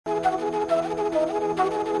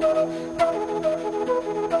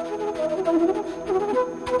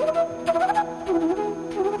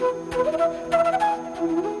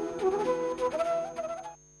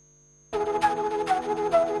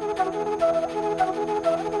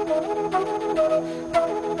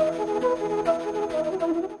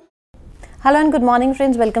Hello and good morning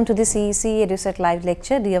friends, welcome to the CEC-UGC live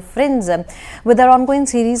lecture. Dear friends, with our ongoing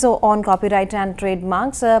series on copyright and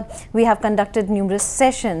trademarks, we have conducted numerous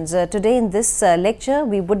sessions. Today in this lecture,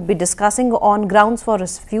 we would be discussing on grounds for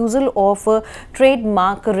refusal of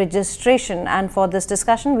trademark registration, and for this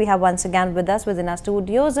discussion we have once again with us within our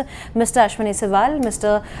studios Mr. Ashwini Sewal.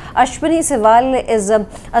 Mr. Ashwini Sewal is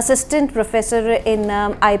Assistant Professor in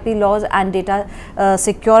IP Laws and Data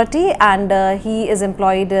Security, and he is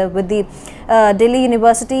employed with the Delhi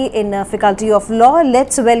University in Faculty of Law.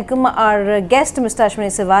 Let's welcome our guest Mr. Ashwini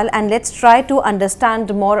Sewal, and let's try to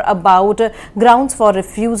understand more about grounds for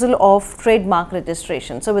refusal of trademark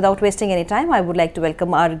registration. So without wasting any time, I would like to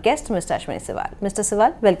welcome our guest Mr. Ashwini Sewal. Mr.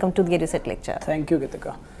 Sewal, welcome to the EduSet lecture. Thank you,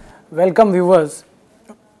 Gitika. Welcome viewers.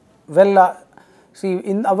 Well, see,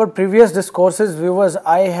 in our previous discourses, viewers,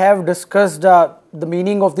 I have discussed the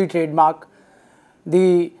meaning of the trademark,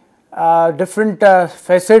 the different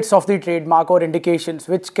facets of the trademark or indications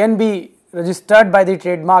which can be registered by the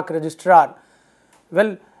trademark registrar.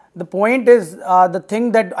 Well, the point is, the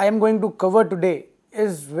thing that I am going to cover today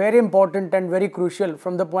is very important and very crucial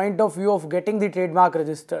from the point of view of getting the trademark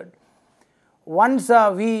registered. Once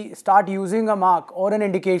we start using a mark or an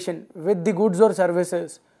indication with the goods or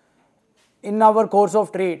services in our course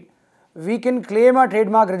of trade, we can claim a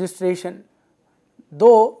trademark registration.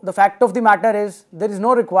 Though the fact of the matter is there is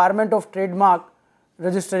no requirement of trademark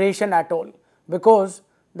registration at all, because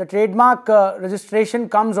the trademark registration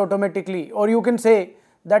comes automatically, or you can say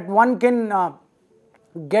that one can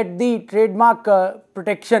get the trademark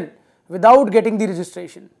protection without getting the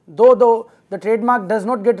registration. Though the trademark does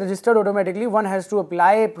not get registered automatically, one has to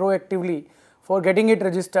apply proactively for getting it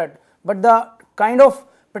registered. But the kind of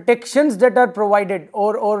protections that are provided,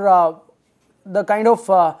 or the kind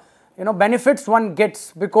of benefits one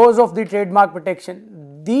gets because of the trademark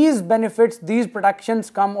protection, these benefits, these protections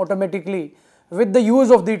come automatically with the use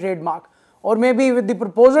of the trademark, or maybe with the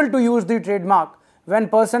proposal to use the trademark when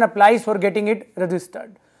person applies for getting it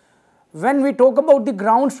registered. When we talk about the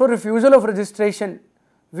grounds for refusal of registration,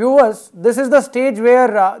 viewers, this is the stage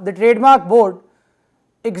where the trademark board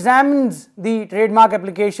examines the trademark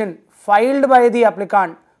application filed by the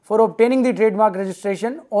applicant for obtaining the trademark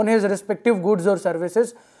registration on his respective goods or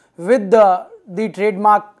services with the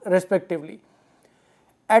trademark respectively.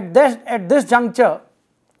 At this juncture,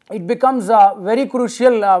 it becomes very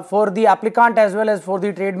crucial for the applicant as well as for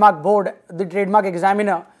the trademark board, the trademark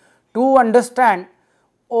examiner, to understand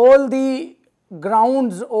all the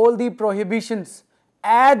grounds, all the prohibitions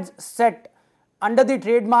as set under the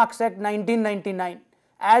Trademarks Act 1999,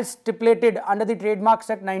 as stipulated under the Trademarks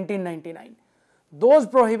Act 1999. Those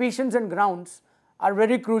prohibitions and grounds are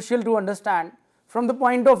very crucial to understand from the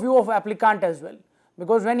point of view of applicant as well,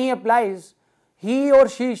 because when he applies, he or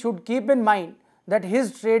she should keep in mind that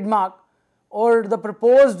his trademark or the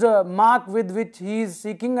proposed mark with which he is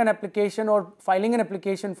seeking an application or filing an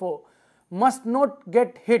application for must not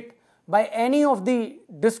get hit by any of the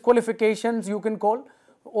disqualifications, you can call,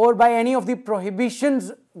 or by any of the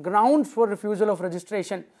prohibitions, grounds for refusal of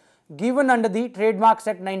registration given under the Trademarks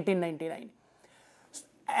Act 1999.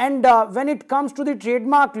 And when it comes to the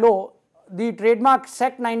trademark law, the Trademarks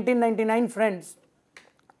Act 1999, friends,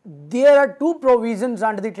 there are two provisions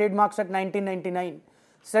under the Trademarks Act 1999.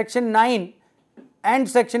 Section 9 and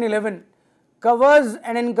Section 11 covers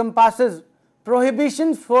and encompasses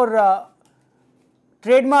prohibitions for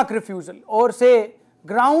trademark refusal, or say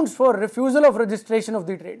grounds for refusal of registration of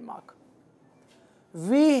the trademark.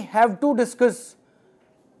 We have to discuss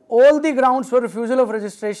all the grounds for refusal of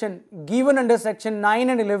registration given under Section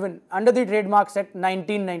 9 and 11 under the Trademarks Act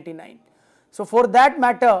 1999. So for that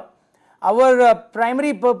matter, our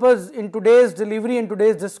primary purpose in today's delivery and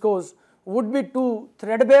today's discourse would be to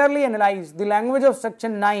threadbarely analyze the language of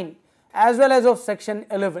Section 9 as well as of Section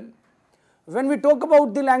 11. When we talk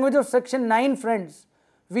about the language of Section 9, friends,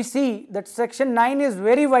 we see that Section 9 is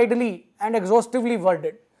very widely and exhaustively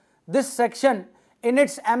worded. This section, in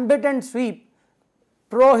its ambit and sweep,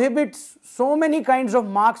 prohibits so many kinds of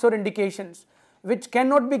marks or indications which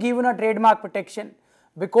cannot be given a trademark protection,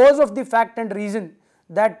 because of the fact and reason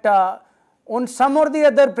that on some or the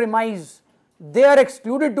other premise, they are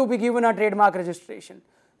excluded to be given a trademark registration.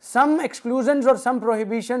 Some exclusions or some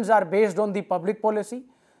prohibitions are based on the public policy.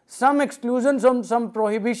 Some exclusions on some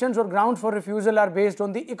prohibitions or grounds for refusal are based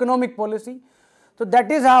on the economic policy. So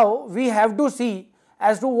that is how we have to see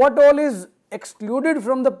as to what all is excluded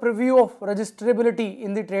from the purview of registrability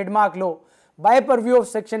in the trademark law by purview of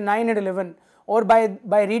Section 9 and 11, or by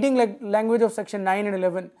reading language of Section 9 and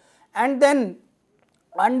 11, and then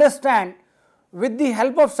understand with the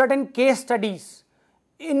help of certain case studies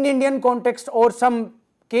in Indian context or some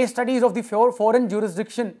case studies of the foreign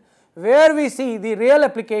jurisdiction, where we see the real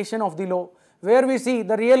application of the law, where we see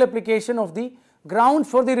the real application of the grounds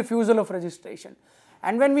for the refusal of registration.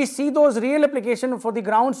 And when we see those real application for the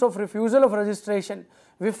grounds of refusal of registration,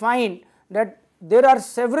 we find that there are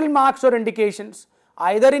several marks or indications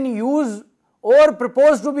either in use or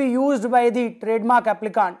proposed to be used by the trademark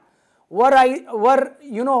applicant were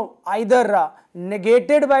either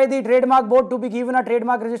negated by the trademark board to be given a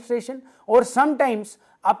trademark registration, or sometimes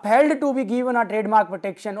upheld to be given a trademark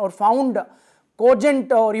protection, or found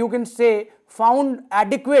cogent, or you can say found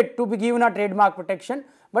adequate to be given a trademark protection.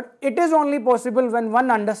 But it is only possible when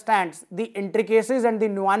one understands the intricacies and the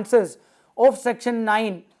nuances of section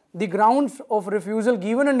 9, the grounds of refusal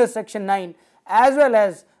given under section 9, as well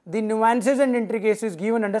as the nuances and intricacies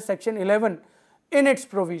given under section 11 in its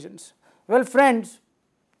provisions. Well friends,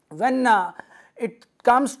 when it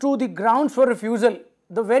comes to the grounds for refusal,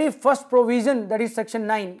 the very first provision, that is section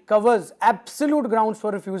 9, covers absolute grounds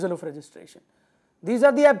for refusal of registration. These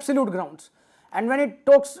are the absolute grounds. And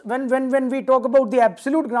when we talk about the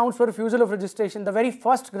absolute grounds for refusal of registration, the very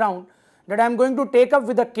first ground that I am going to take up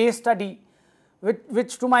with a case study,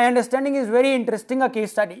 which to my understanding is very interesting, a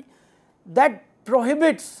case study that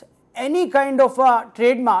prohibits any kind of a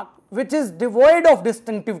trademark which is devoid of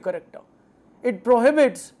distinctive character. It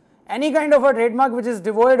prohibits any kind of a trademark which is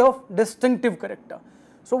devoid of distinctive character.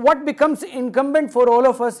 So what becomes incumbent for all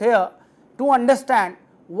of us here to understand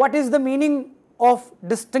what is the meaning of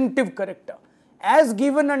distinctive character as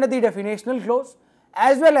given under the definitional clause,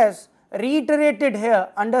 as well as reiterated here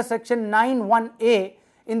under section 9(1)(a).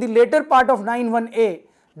 In the later part of 9(1)(a),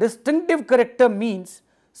 distinctive character means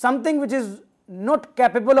something which is not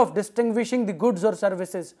capable of distinguishing the goods or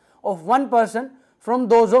services of one person from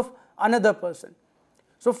those of another person.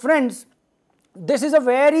 So friends, this is a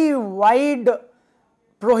very wide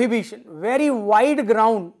prohibition, very wide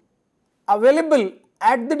ground available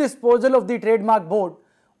at the disposal of the trademark board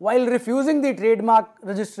while refusing the trademark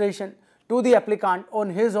registration to the applicant on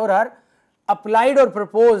his or her applied or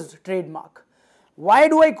proposed trademark. Why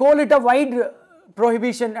do I call it a wide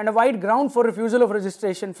prohibition and a wide ground for refusal of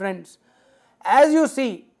registration, friends? As you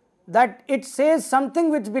see that it says something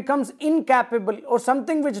which becomes incapable or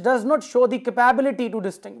something which does not show the capability to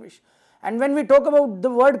distinguish. And when we talk about the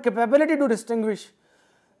word capability to distinguish,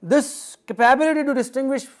 this capability to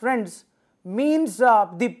distinguish, friends, means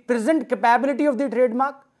the present capability of the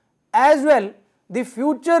trademark as well the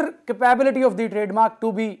future capability of the trademark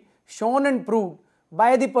to be shown and proved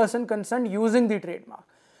by the person concerned using the trademark.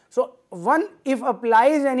 So one, if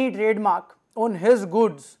applies any trademark on his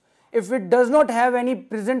goods, if it does not have any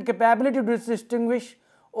present capability to distinguish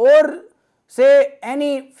or say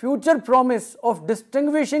any future promise of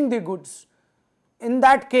distinguishing the goods, in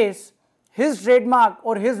that case his trademark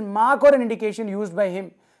or his mark or an indication used by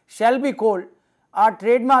him shall be called a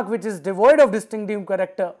trademark which is devoid of distinctive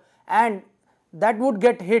character, and that would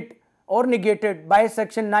get hit or negated by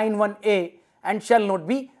section 9(1)(a) and shall not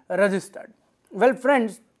be registered. Well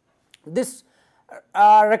friends, this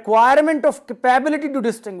requirement of capability to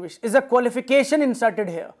distinguish is a qualification inserted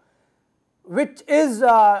here, which is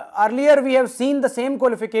earlier we have seen the same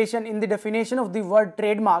qualification in the definition of the word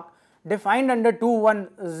trademark defined under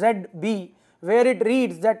 2(1)(zb), where it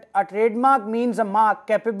reads that a trademark means a mark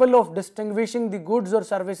capable of distinguishing the goods or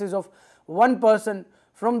services of one person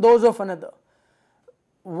from those of another.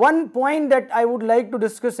 One point that I would like to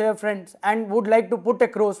discuss here, friends, and would like to put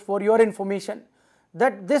across for your information,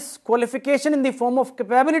 that this qualification in the form of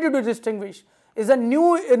capability to distinguish is a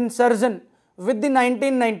new insertion with the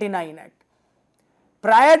 1999 Act.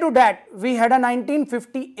 Prior to that, we had a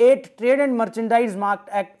 1958 Trade and Merchandise Mark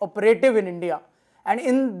Act operative in India, and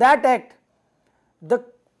in that act, the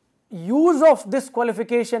use of this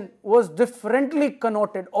qualification was differently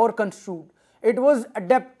connoted or construed. It was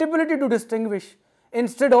adaptability to distinguish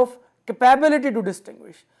instead of capability to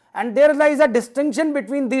distinguish, and there lies a distinction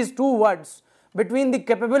between these two words, between the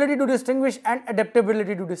capability to distinguish and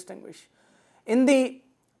adaptability to distinguish. In the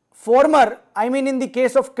former, I mean in the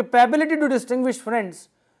case of capability to distinguish, friends,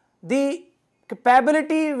 the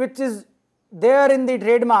capability which is there in the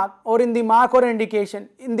trademark or in the mark or indication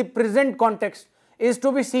in the present context is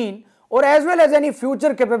to be seen, or as well as any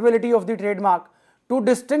future capability of the trademark to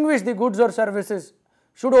distinguish the goods or services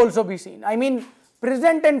should also be seen. I mean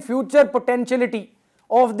present and future potentiality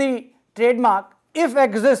of the trademark, if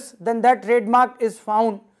exists, then that trademark is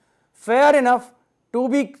found fair enough to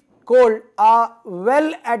be called a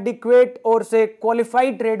well adequate or say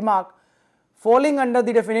qualified trademark falling under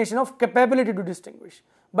the definition of capability to distinguish.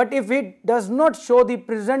 But if it does not show the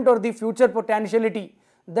present or the future potentiality,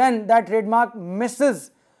 then that trademark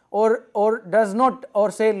misses or does not,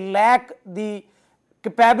 or say lack the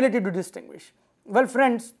capability to distinguish. Well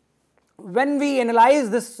friends, when we analyze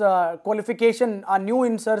this qualification, a new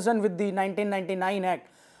insertion with the 1999 Act,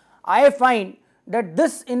 I find that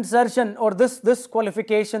this insertion or this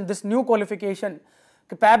qualification, this new qualification,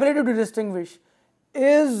 capability to distinguish,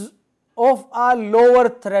 is of a lower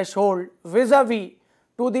threshold vis-a-vis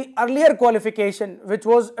to the earlier qualification, which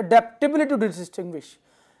was adaptability to distinguish.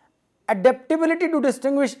 Adaptability to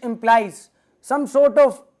distinguish implies some sort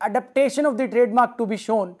of adaptation of the trademark to be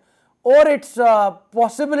shown, or its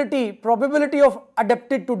probability of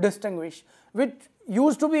adapted to distinguish, which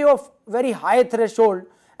used to be of very high threshold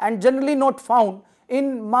and generally not found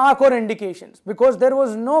in mark or indications, because there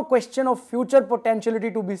was no question of future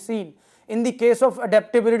potentiality to be seen in the case of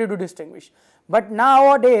adaptability to distinguish. But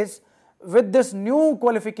nowadays, with this new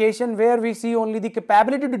qualification where we see only the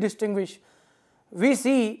capability to distinguish, we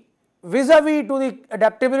see vis-a-vis to the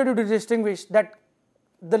adaptability to distinguish that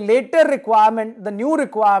the later requirement, the new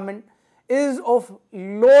requirement, is of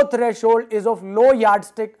low threshold, is of low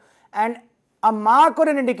yardstick, and a mark or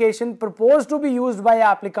an indication proposed to be used by an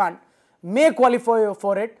applicant may qualify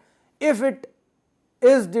for it if it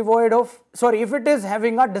is devoid of, if it is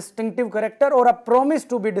having a distinctive character or a promise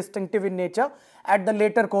to be distinctive in nature at the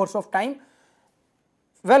later course of time.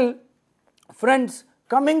 Well friends,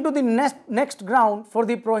 coming to the next ground for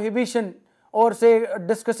the prohibition, or say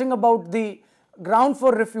discussing about the ground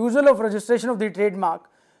for refusal of registration of the trademark,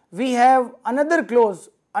 we have another clause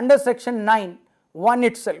under section 9(1)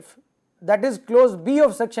 itself, that is clause B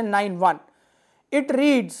of section 9(1). It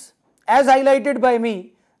reads, as highlighted by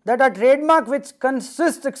me, that a trademark which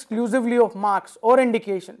consists exclusively of marks or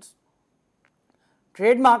indications,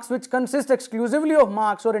 trademarks which consist exclusively of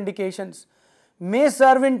marks or indications may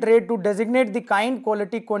serve in trade to designate the kind,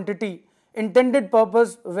 quality, quantity, intended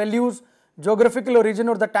purpose, values, geographical origin,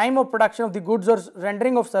 or the time of production of the goods or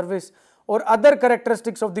rendering of service, or other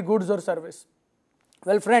characteristics of the goods or service.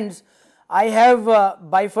 Well friends, I have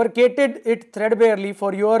bifurcated it threadbarely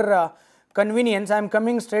for your convenience. I am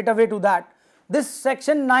coming straight away to that. This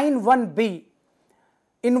section 9(1)(b)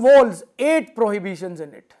 involves 8 prohibitions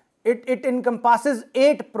in it. It encompasses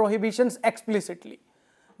 8 prohibitions explicitly.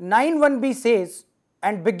 9(1)(b) says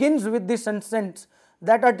and begins with the sentence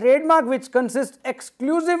that a trademark which consists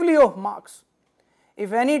exclusively of marks,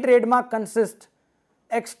 if any trademark consists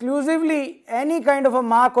exclusively any kind of a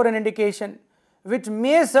mark or an indication which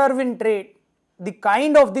may serve in trade the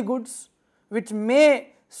kind of the goods, which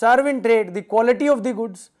may serve in trade the quality of the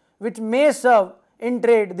goods, which may serve in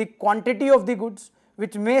trade the quantity of the goods,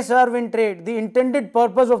 which may serve in trade the intended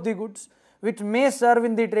purpose of the goods, which may serve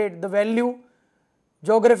in the trade the value,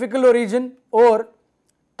 geographical origin, or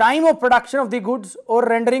time of production of the goods or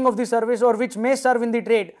rendering of the service, or which may serve in the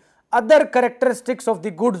trade other characteristics of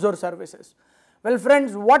the goods or services. Well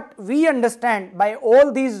friends, what we understand by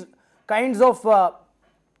all these kinds of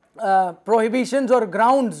prohibitions or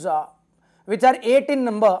grounds, which are 8 in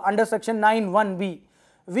number under section 9(1)(b),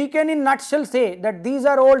 we can in nutshell say that these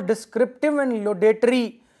are all descriptive and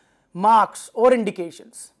laudatory marks or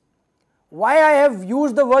indications. Why I have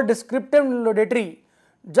used the word descriptive and laudatory?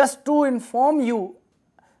 Just to inform you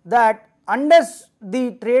that under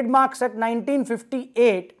the Trademarks Act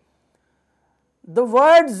 1958, the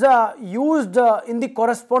words used in the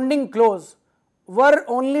corresponding clause were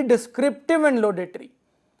only descriptive and laudatory.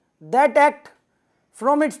 That act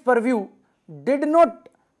from its purview did not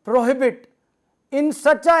prohibit in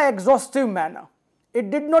such a exhaustive manner. It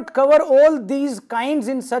did not cover all these kinds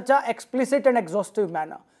in such a explicit and exhaustive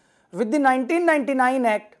manner. With the 1999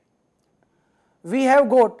 Act, we have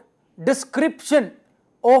got description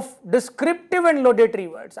of descriptive and laudatory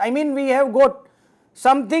words. I mean, we have got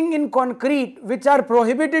something in concrete which are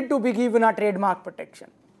prohibited to be given a trademark protection.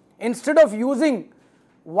 Instead of using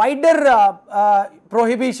wider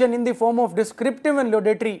prohibition in the form of descriptive and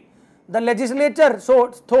laudatory, the legislature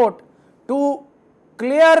thought to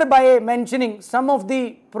clear by mentioning some of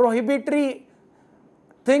the prohibitory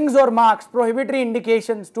things or marks, prohibitory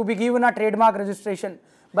indications to be given a trademark registration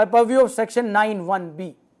by purview of section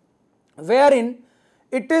 9(1)(b), wherein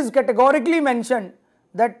it is categorically mentioned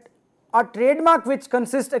that a trademark which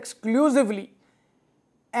consists exclusively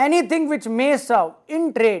anything which may serve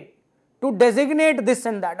in trade to designate this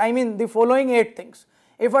and that. I mean the following 8 things.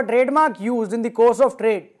 If a trademark used in the course of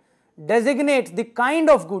trade designates the kind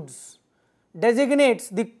of goods, designates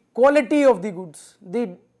the quality of the goods,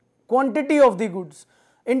 the quantity of the goods,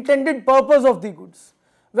 intended purpose of the goods.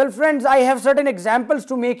 Well friends, I have certain examples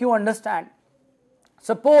to make you understand.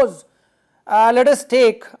 Suppose let us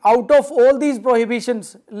take out of all these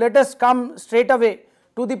prohibitions, let us come straight away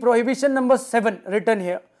to the prohibition number 7 written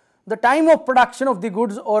here. the time of production of the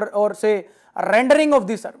goods or say rendering of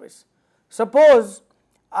the service. Suppose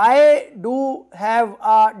I do have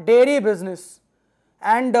a dairy business,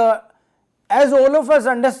 and as all of us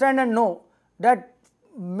understand and know that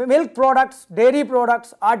milk products, dairy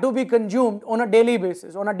products are to be consumed on a daily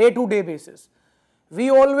basis, on a day-to-day basis. We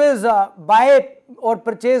always buy or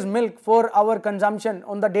purchase milk for our consumption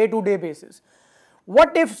on the day-to-day basis.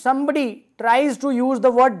 What if somebody tries to use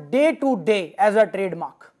the word day-to-day as a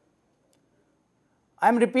trademark? I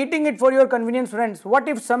am repeating it for your convenience, friends. What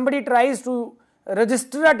if somebody tries to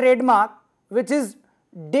register a trademark which is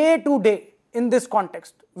day-to-day in this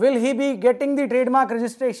context? Will he be getting the trademark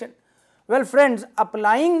registration? Well, friends,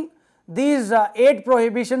 applying these 8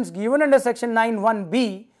 prohibitions given under section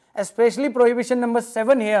 9(1)(b), especially prohibition number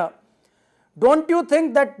 7 here, don't you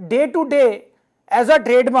think that day-to-day as a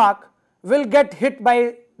trademark will get hit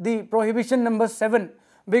by the prohibition number 7,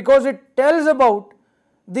 because it tells about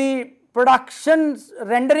the productions,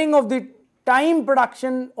 rendering of the time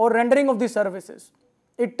production or rendering of the services.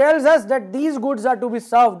 It tells us that these goods are to be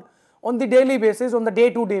served on the daily basis, on the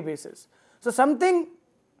day-to-day basis. So something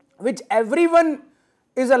which everyone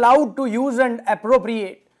is allowed to use and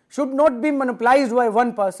appropriate should not be monopolized by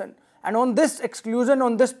one person. And on this exclusion,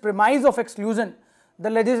 on this premise of exclusion, the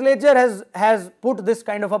legislature has put this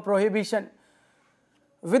kind of a prohibition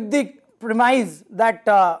with the premise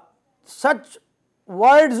that such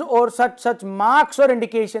words or such marks or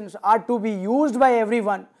indications are to be used by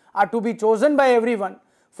everyone, are to be chosen by everyone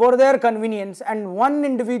for their convenience, and one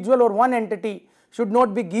individual or one entity should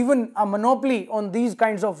not be given a monopoly on these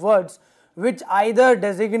kinds of words which either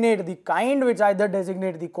designate the kind, which either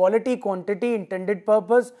designate the quality, quantity, intended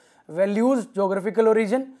purpose, values, geographical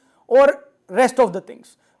origin, or rest of the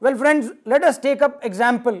things. Well, friends, let us take up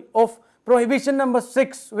example of prohibition number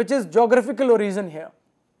 6, which is geographical origin here.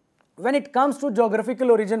 When it comes to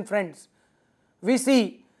geographical origin, friends, we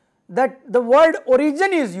see that the word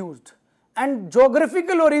origin is used, and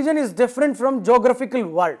geographical origin is different from geographical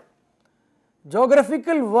word.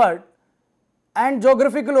 Geographical word and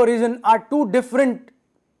geographical origin are two different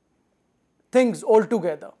things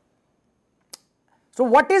altogether. So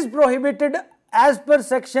what is prohibited as per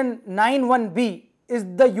section 9(1)(b) is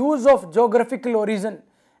the use of geographical origin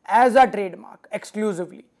as a trademark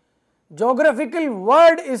exclusively. Geographical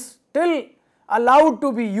word is still allowed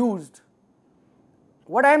to be used.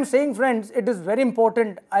 What I am saying, friends, it is very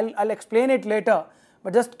important. I'll explain it later,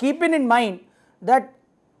 but just keep it in mind that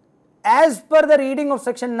as per the reading of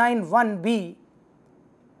section 9(1)(b),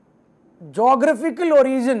 geographical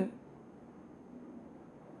origin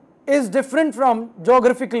is different from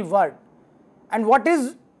geographical word, and what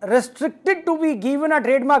is restricted to be given a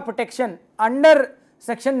trademark protection under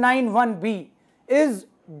section 9(1)(b) is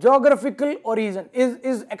geographical origin,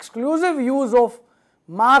 is exclusive use of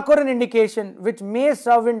mark or an indication which may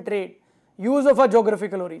serve in trade, use of a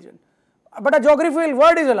geographical origin, but a geographical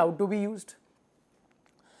word is allowed to be used.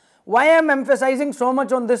 Why I am emphasizing so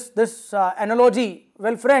much on this analogy?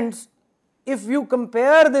 Well, friends, if you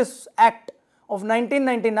compare this act of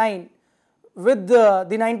 1999 with the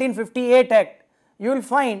 1958 act, you will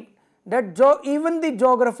find that even the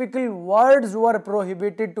geographical words were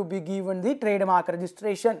prohibited to be given the trademark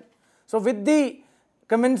registration. So with the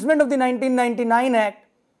commencement of the 1999 act,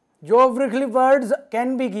 geographical words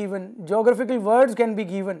can be given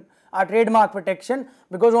a trademark protection,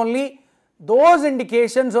 because only those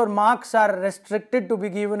indications or marks are restricted to be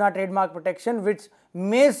given a trademark protection which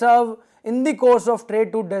may serve in the course of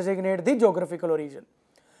trade to designate the geographical origin.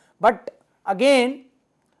 But again,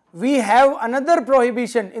 we have another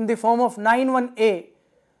prohibition in the form of 9(1)(a),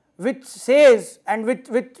 which says and which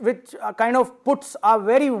kind of puts a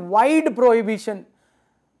very wide prohibition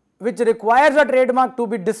which requires a trademark to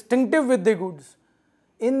be distinctive with the goods.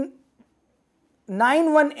 In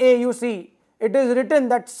 9(1)(a), you see, it is written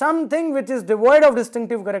that something which is devoid of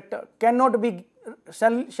distinctive character shall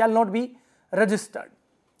not be registered.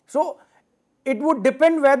 So it would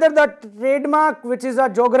depend whether the trademark, which is a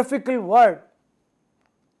geographical word,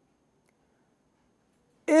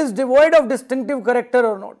 is devoid of distinctive character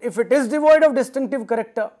or not. If it is devoid of distinctive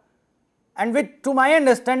character, and which to my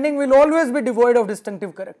understanding will always be devoid of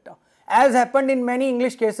distinctive character, as happened in many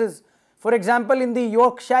English cases. For example, in the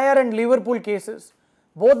Yorkshire and Liverpool cases,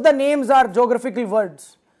 both the names are geographical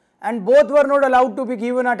words and both were not allowed to be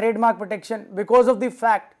given a trademark protection because of the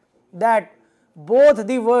fact that both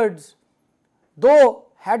the words, though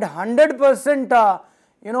had 100%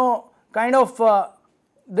 kind of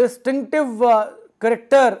distinctive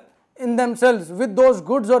character in themselves with those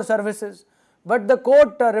goods or services, but the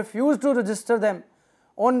court refused to register them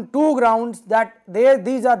on two grounds: that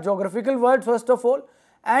these are geographical words first of all,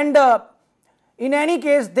 and in any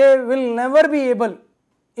case they will never be able,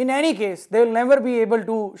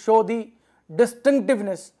 to show the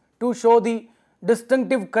distinctiveness, to show the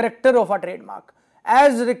distinctive character of a trademark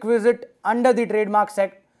as requisite under the Trademarks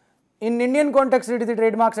Act. In Indian context it is the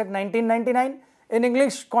Trademarks Act 1999, in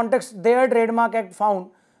English context their Trademark Act found,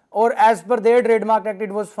 or as per their Trademark Act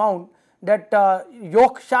it was found that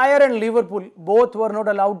Yorkshire and Liverpool both were not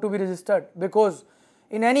allowed to be registered, because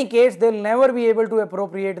in any case they will never be able to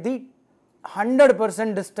appropriate the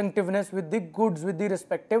 100% distinctiveness with the goods, with the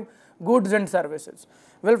respective goods and services.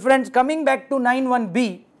 Well friends, coming back to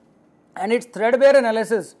 9(1)(b) and its threadbare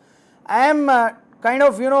analysis, I am kind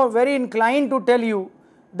of very inclined to tell you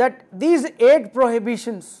that these 8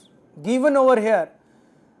 prohibitions given over here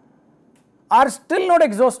are still not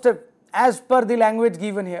exhaustive as per the language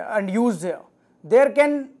given here and used here. There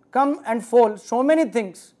can come and fall so many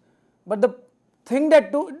things, but the thing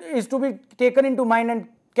that is to be taken into mind and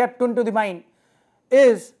kept into the mind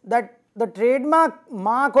is that the trademark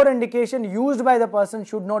mark or indication used by the person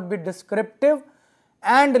should not be descriptive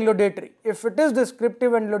and laudatory. If it is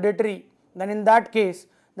descriptive and laudatory, then in that case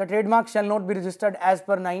the trademark shall not be registered as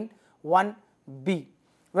per 9(1)(b).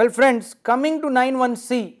 Well friends, coming to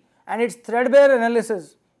 9(1)(c) and its threadbare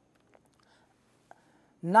analysis,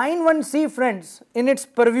 9(1)(c) friends in its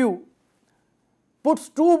purview puts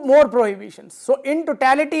 2 more prohibitions. So in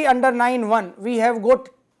totality under 9(1) we have got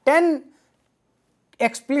 10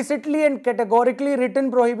 explicitly and categorically written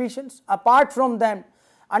prohibitions. Apart from them,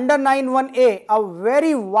 under 9(1)(a) a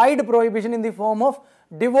very wide prohibition in the form of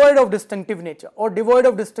devoid of distinctive nature or devoid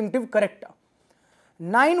of distinctive character.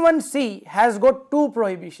 9(1)(c) has got 2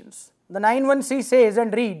 prohibitions. The 9(1)(c) says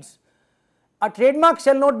and reads, a trademark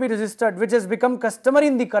shall not be registered which has become customary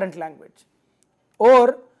in the current language.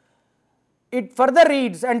 Or it further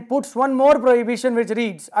reads and puts one more prohibition which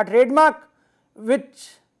reads, a trademark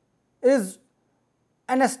which is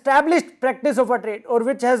an established practice of a trade or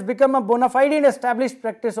which has become a bona fide and established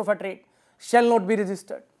practice of a trade shall not be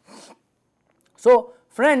registered. So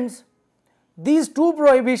friends, these 2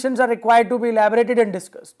 prohibitions are required to be elaborated and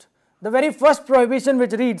discussed. The very first prohibition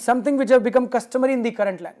which reads something which have become customary in the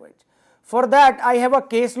current language. For that I have a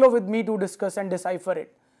case law with me to discuss and decipher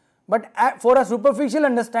it. But for a superficial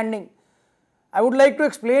understanding, I would like to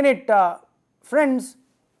explain it. Friends,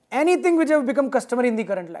 anything which have become customary in the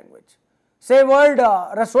current language, say word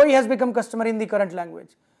rasoi has become customary in the current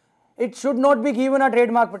language, it should not be given a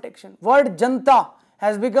trademark protection. Word janta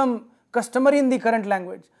has become customary in the current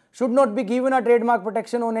language, should not be given a trademark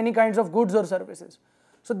protection on any kinds of goods or services.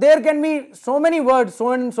 So there can be so many words,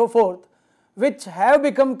 so on and so forth, which have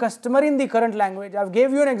become customary in the current language. I have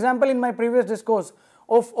gave you an example in my previous discourse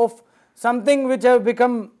of something which have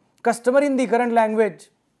become customary in the current language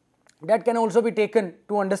that can also be taken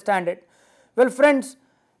to understand it. Well friends,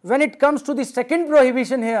 when it comes to the second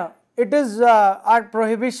prohibition here, it is a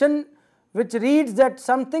prohibition which reads that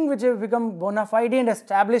something which have become bona fide and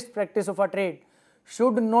established practice of a trade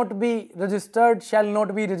should not be registered, shall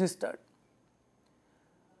not be registered.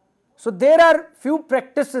 So there are few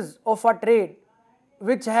practices of a trade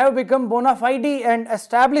which have become bona fide and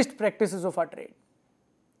established practices of a trade.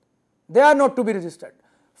 They are not to be registered.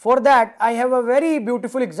 For that I have a very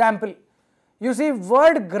beautiful example. You see,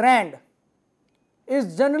 word grand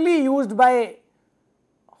is generally used by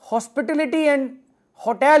hospitality and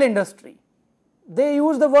hotel industry. They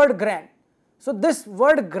use the word grand. So this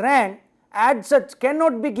word grand as such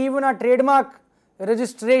cannot be given a trademark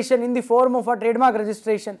registration in the form of a trademark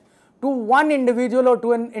registration to one individual or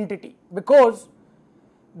to an entity, because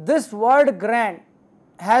this word grand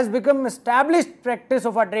has become established practice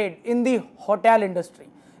of a trade in the hotel industry,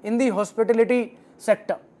 in the hospitality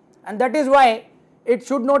sector, and that is why it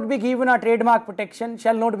should not be given a trademark protection,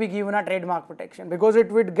 shall not be given a trademark protection, because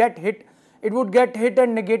it would get hit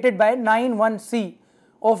and negated by 9(1)(c)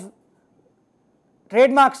 of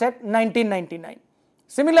Trademarks Act 1999.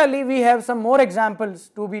 Similarly, we have some more examples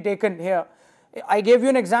to be taken here. I gave you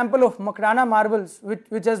an example of Makrana marbles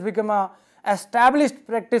which has become a established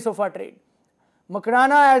practice of a trade.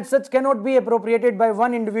 Makrana as such cannot be appropriated by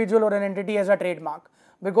one individual or an entity as a trademark,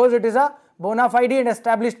 because it is a bona fide and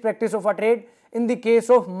established practice of a trade in the case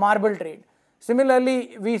of marble trade.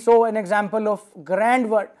 Similarly, we saw an example of grand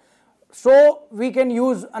word. So we can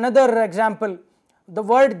use another example, the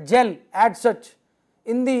word gel as such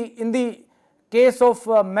in the case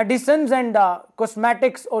of medicines and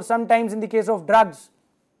cosmetics, or sometimes in the case of drugs,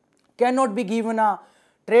 cannot be given a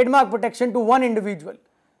trademark protection to one individual.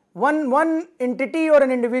 One entity or an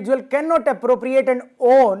individual cannot appropriate and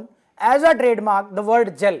own as a trademark the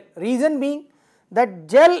word gel. Reason being that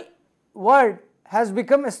gel word has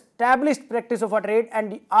become established practice of a trade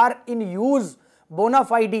and are in use bona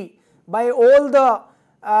fide by all the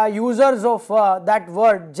users of that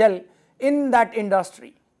word gel in that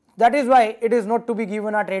industry. That is why it is not to be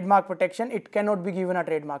given a trademark protection, it cannot be given a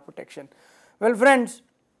trademark protection. Well friends,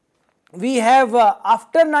 we have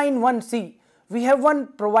after 9(1)(c), we have one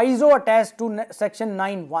proviso attached to section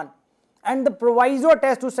 9(1), and the proviso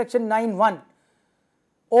attached to section 9(1)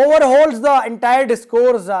 overhauls the entire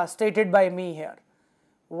discourse stated by me here.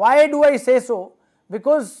 Why do I say so?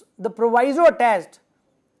 Because the proviso attached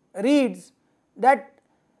reads that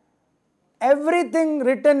everything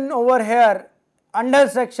written over here under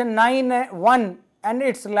section 9(1) and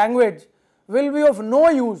its language will be of no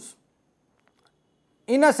use.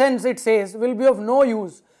 In a sense, it says will be of no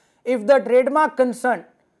use if the trademark concerned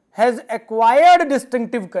has acquired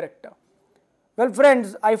distinctive character. Well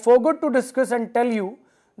friends, I forgot to discuss and tell you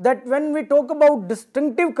that when we talk about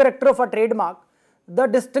distinctive character of a trademark, the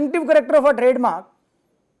distinctive character of a trademark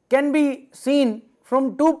can be seen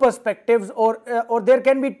from two perspectives, or there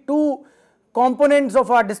can be two components of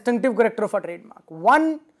a distinctive character of a trademark.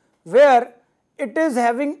 One where it is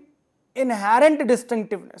having inherent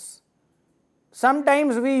distinctiveness.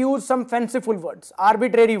 Sometimes we use some fanciful words,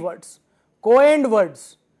 arbitrary words, coined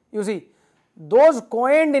words. You see, those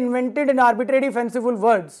coined, invented and arbitrary fanciful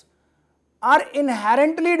words are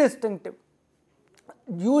inherently distinctive.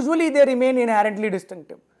 Usually they remain inherently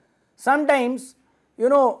distinctive. Sometimes, you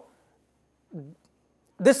know,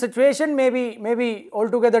 this situation may be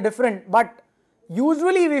altogether different, but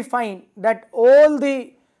usually we find that all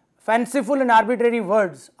the fanciful and arbitrary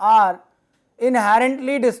words are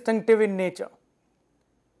inherently distinctive in nature.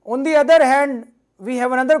 On the other hand, we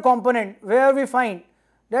have another component where we find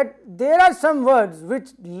that there are some words which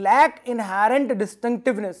lack inherent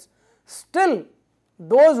distinctiveness. Still,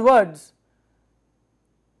 those words,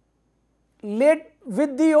 late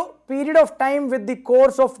with the period of time, with the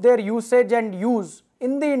course of their usage and use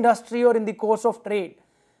in the industry or in the course of trade,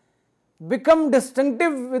 become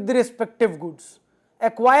distinctive with the respective goods,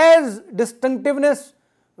 acquires distinctiveness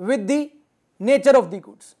with the nature of the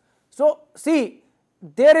goods. So, see,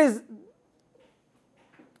 there is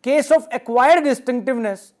case of acquired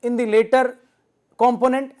distinctiveness in the later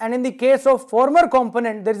component, and in the case of former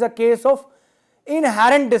component there is a case of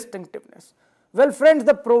inherent distinctiveness. Well friends,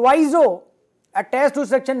 the proviso attached to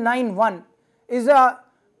section 9(1) is a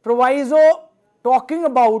proviso talking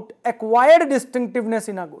about acquired distinctiveness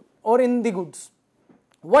in a good or in the goods.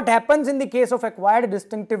 What happens in the case of acquired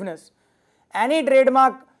distinctiveness? Any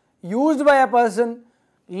trademark used by a person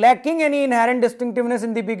lacking any inherent distinctiveness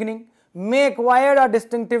in the beginning may acquire a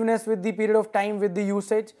distinctiveness with the period of time, with the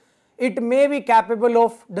usage. It may be capable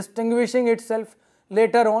of distinguishing itself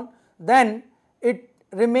later on. Then it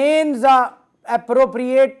remains a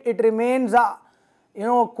appropriate, it remains a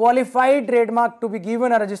qualified trademark to be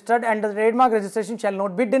given or registered, and the trademark registration shall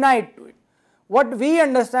not be denied to it. What we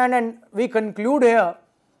understand and we conclude here,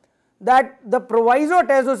 that the proviso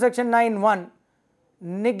attached to section 9(1)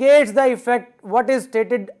 negates the effect what is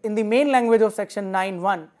stated in the main language of section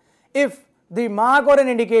 9(1) if the mark or an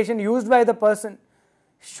indication used by the person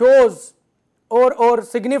shows or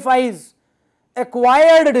signifies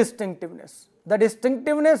acquired distinctiveness, the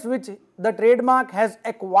distinctiveness which the trademark has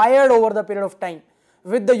acquired over the period of time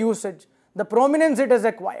with the usage, the prominence it has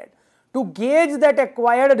acquired. To gauge that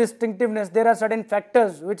acquired distinctiveness, there are certain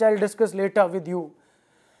factors which I will discuss later with you.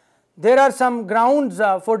 There are some grounds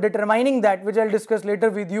for determining that, which I will discuss later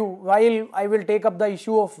with you, while I will take up the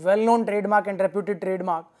issue of well-known trademark and reputed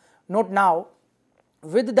trademark, not now.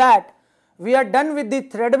 With that, we are done with the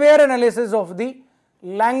threadbare analysis of the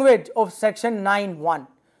language of section 9(1).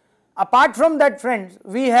 Apart from that friends,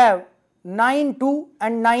 we have 9(2)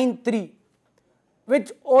 and 9(3),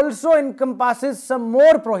 which also encompasses some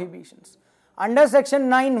more prohibitions. Under section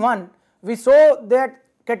 9(1), we saw that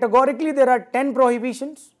categorically there are 10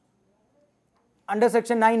 prohibitions under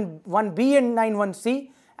section 9(1)(b) and 9(1)(c),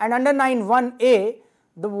 and under 9(1)(a),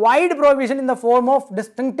 the wide prohibition in the form of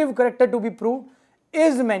distinctive character to be proved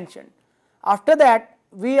is mentioned. After that,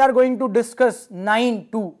 we are going to discuss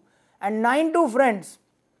 9(2), and 9(2) friends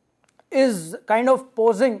is kind of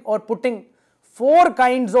posing or putting 4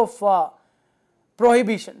 kinds of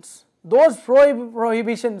prohibitions. Those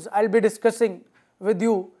prohibitions I will be discussing with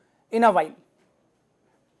you in a while.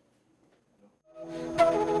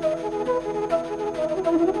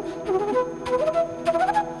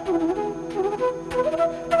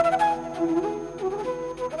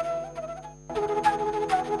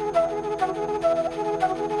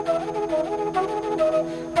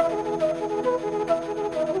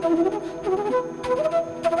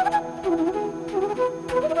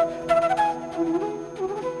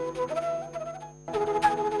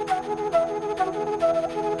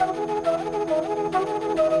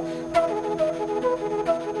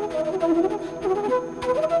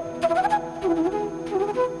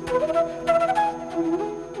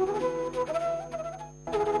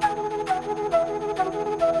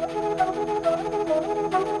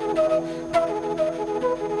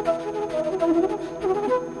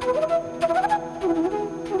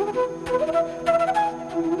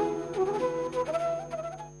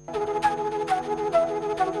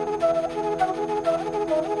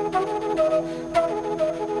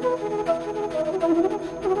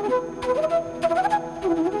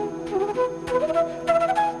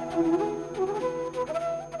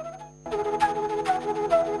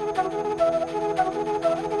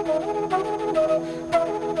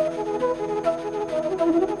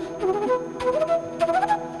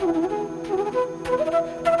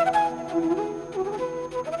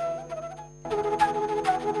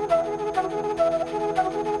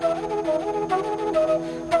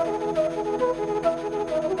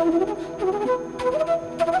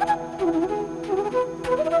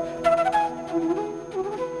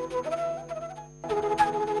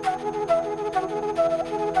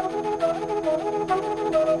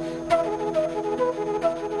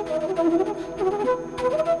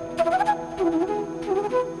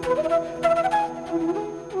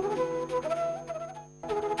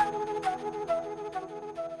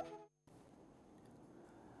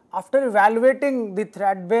 after evaluating the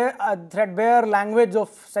threadbare language of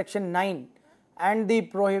section 9 and the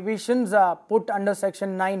prohibitions put under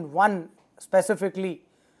section 9(1) specifically,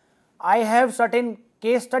 I have certain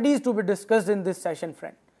case studies to be discussed in this session,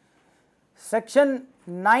 friend. Section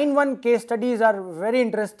 9(1) case studies are very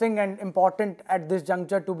interesting and important at this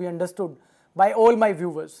juncture to be understood by all my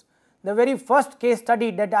viewers. The very first case study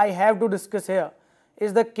that I have to discuss here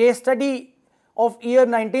is the case study of year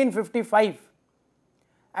 1955.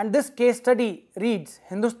 And this case study reads,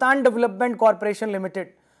 Hindustan Development Corporation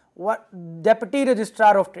Limited, Deputy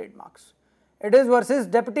Registrar of Trademarks. It is versus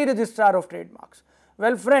Deputy Registrar of Trademarks.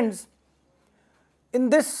 Well, friends, in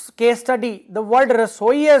this case study, the word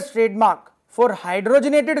Rasoi as trademark for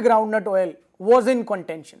hydrogenated groundnut oil was in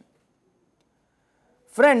contention.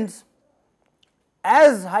 Friends,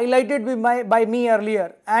 as highlighted by me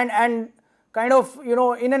earlier and kind of,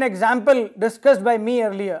 in an example discussed by me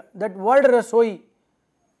earlier, that word Rasoi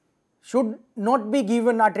should not be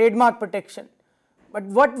given a trademark protection. But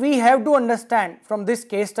what we have to understand from this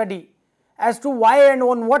case study as to why and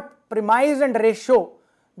on what premise and ratio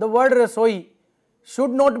the word Rasoi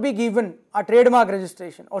should not be given a trademark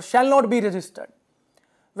registration or shall not be registered.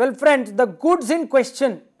 Well, friends, the goods in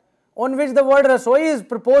question on which the word Rasoi is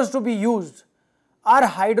proposed to be used are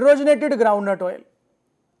hydrogenated groundnut oil.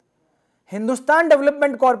 Hindustan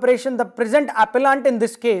Development Corporation, the present appellant in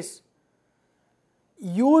this case,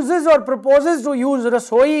 uses or proposes to use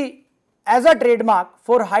Rasoi as a trademark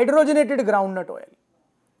for hydrogenated groundnut oil.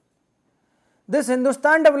 This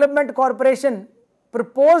Hindustan Development Corporation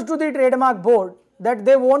proposed to the trademark board that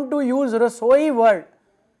they want to use Rasoi word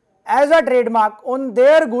as a trademark on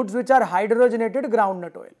their goods which are hydrogenated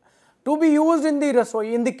groundnut oil to be used in the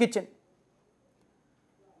Rasoi, in the kitchen.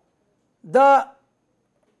 The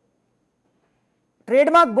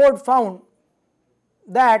trademark board found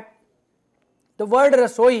that the word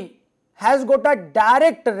Rasoi has got a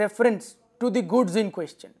direct reference to the goods in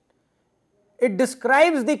question. It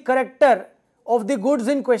describes the character of the goods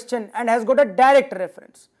in question and has got a direct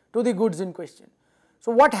reference to the goods in question.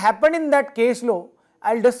 So what happened in that case law,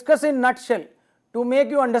 I will discuss in nutshell to make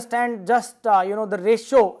you understand just the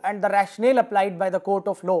ratio and the rationale applied by the court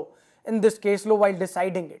of law in this case law while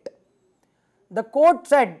deciding it. The court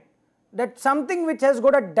said that something which has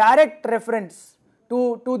got a direct reference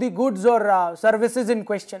to the goods or services in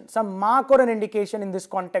question, some mark or an indication in this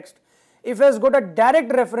context, if it has got a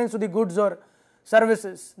direct reference to the goods or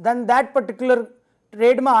services, then that particular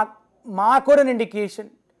trademark, mark or an indication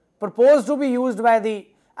proposed to be used by the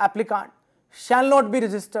applicant shall not be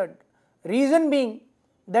registered. Reason being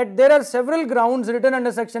that there are several grounds written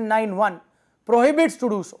under section 9(1) prohibits to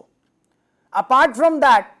do so. Apart from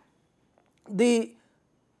that, the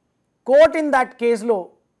court in that case law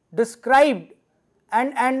described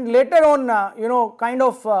and later on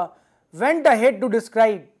went ahead to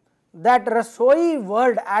describe that Rasoi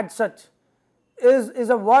word as such is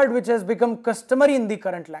a word which has become customary in the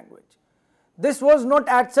current language. This was not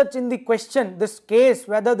as such in the question, this case,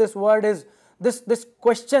 whether this word is this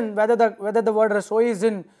question whether the word Rasoi is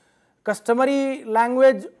in customary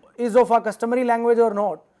language, is of a customary language or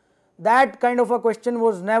not. That kind of a question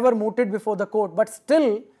was never mooted before the court, but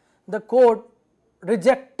still the court,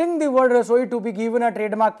 rejecting the word Rasoi to be given a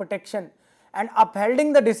trademark protection and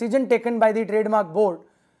upholding the decision taken by the trademark board,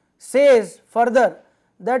 says further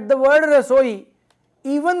that the word Rasoi,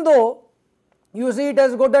 even though you see it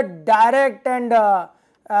has got a direct and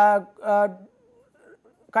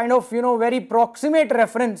very proximate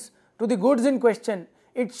reference to the goods in question,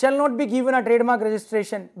 it shall not be given a trademark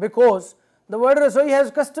registration because the word Rasoi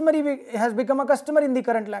has become a customary in the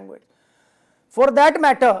current language. For that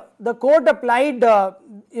matter, the court applied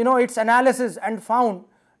its analysis and found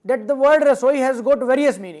that the word Rasoi has got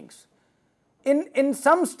various meanings. In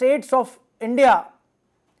some states of India,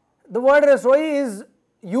 the word Rasoi is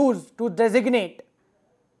used to designate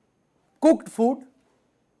cooked food.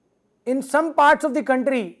 In some parts of the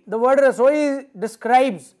country, the word Rasoi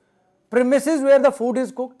describes premises where the food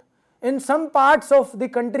is cooked. In some parts of the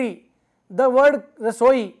country, the word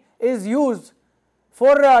Rasoi is used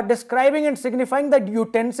for describing and signifying the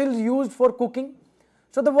utensils used for cooking.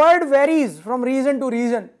 So the word varies from region to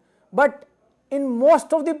region, but in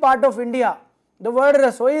most of the part of India, the word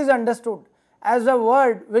Rasoi is understood as a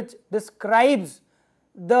word which describes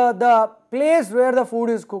the place where the food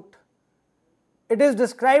is cooked. It is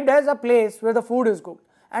described as a place where the food is cooked,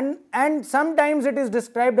 and sometimes it is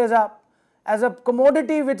described as a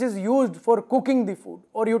commodity which is used for cooking the food,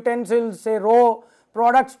 or utensils, say raw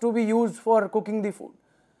products to be used for cooking the food.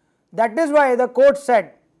 That is why the court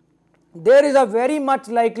said there is a very much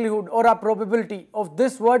likelihood or a probability of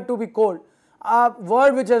this word to be called a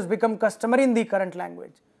word which has become customary in the current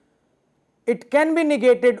language. It can be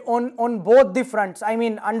negated on both the fronts. I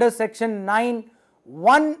mean, under section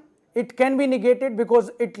 9(1), it can be negated because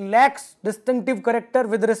it lacks distinctive character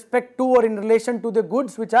with respect to or in relation to the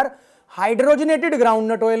goods which are hydrogenated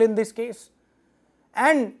groundnut oil in this case.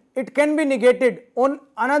 And it can be negated on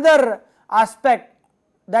another aspect,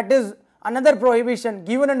 that is another prohibition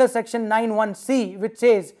given under section 9(1)(c), which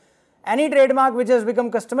says any trademark which has become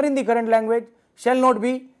customary in the current language shall not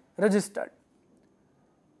be registered.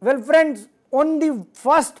 Well friends, on the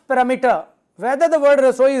first parameter, whether the word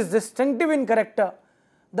rasoi is distinctive in character,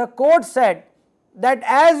 the court said that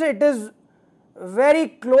as it is very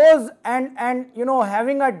close and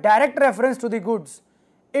having a direct reference to the goods,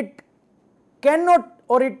 it cannot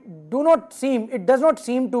or it does not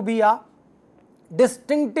seem to be a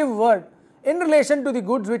distinctive word in relation to the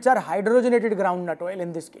goods which are hydrogenated groundnut oil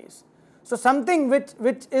in this case. So something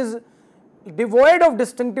which is devoid of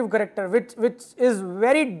distinctive character, which is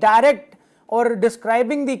very direct or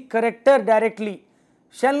describing the character directly,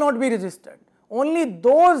 shall not be registered. Only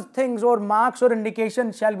those things or marks or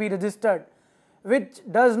indications shall be registered which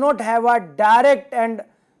does not have a direct and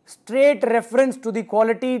straight reference to the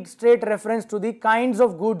quality, straight reference to the kinds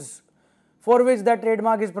of goods for which that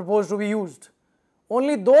trademark is proposed to be used.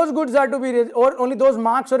 Only those goods are to be, or only those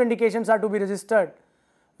marks or indications are to be registered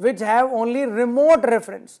which have only remote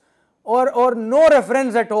reference or no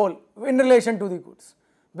reference at all in relation to the goods,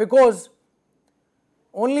 because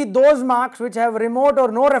only those marks which have remote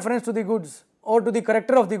or no reference to the goods or to the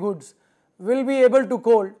character of the goods will be able to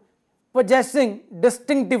call possessing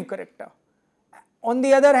distinctive character. On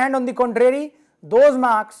the other hand, on the contrary, those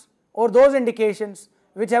marks or those indications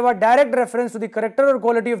which have a direct reference to the character or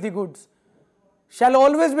quality of the goods shall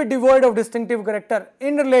always be devoid of distinctive character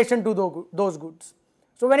in relation to those goods.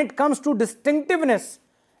 So when it comes to distinctiveness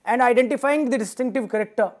and identifying the distinctive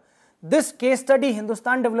character, this case study,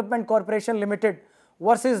 Hindustan Development Corporation Limited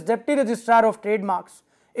versus Deputy Registrar of Trademarks,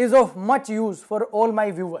 is of much use for all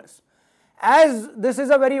my viewers. As this is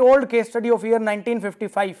a very old case study of year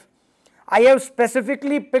 1955, I have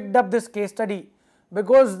specifically picked up this case study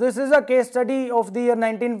because this is a case study of the year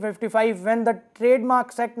 1955 when the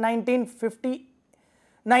Trademarks Act 1940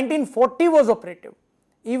 was operative.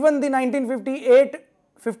 Even the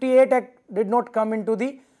 1958 Act did not come into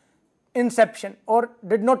the inception or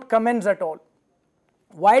did not commence at all.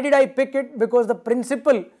 Why did I pick it? Because the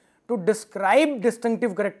principle to describe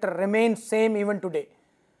distinctive character remains same even today,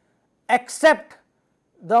 except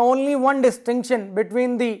the only one distinction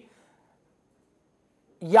between the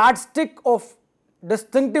yardstick of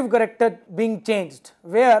distinctive character being changed,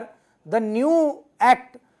 where the new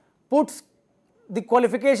act puts the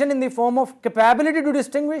qualification in the form of capability to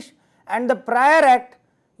distinguish and the prior act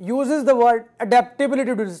uses the word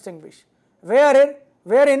adaptability to distinguish,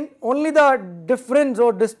 wherein only the difference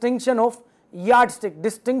or distinction of yardstick,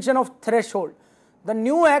 distinction of threshold. The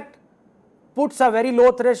new act puts a very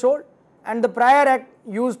low threshold and the prior act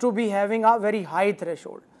used to be having a very high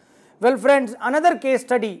threshold. Well friends, another case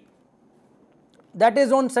study that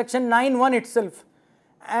is on section 9(1) itself,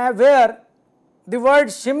 where the word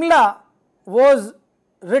Shimla was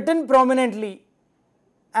written prominently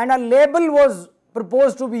and a label was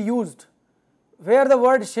proposed to be used, where the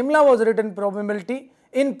word Shimla was written prominently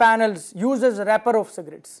in panels used as wrapper of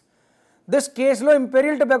cigarettes. This case law,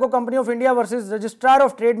 Imperial Tobacco Company of India versus Registrar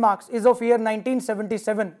of Trademarks, is of year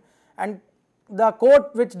 1977 and the court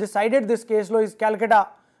which decided this case law is Calcutta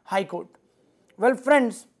High Court. Well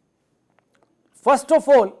friends, first of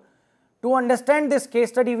all, to understand this case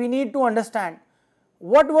study, we need to understand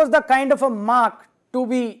what was the kind of a mark to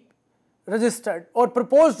be registered or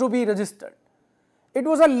proposed to be registered. It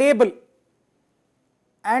was a label,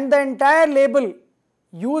 and the entire label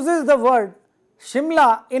uses the word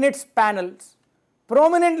Shimla in its panels,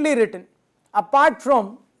 prominently written, apart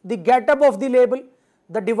from the get-up of the label,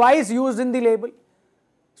 the device used in the label.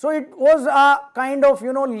 So it was a kind of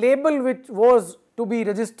label which was to be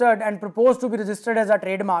registered and proposed to be registered as a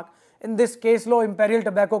trademark in this case law, Imperial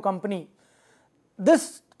Tobacco Company.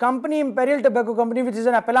 This company, Imperial Tobacco Company, which is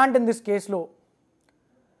an appellant in this case law,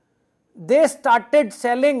 they started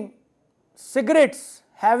selling cigarettes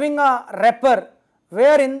having a wrapper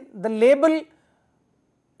wherein the label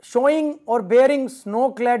showing or bearing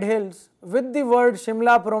snow-clad hills with the word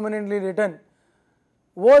Shimla prominently written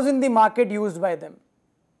was in the market used by them.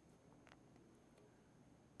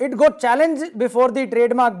 It got challenged before the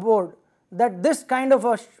trademark board that this kind of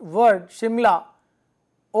a word Shimla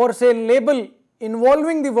or say label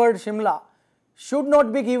involving the word Shimla should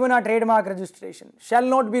not be given a trademark registration, shall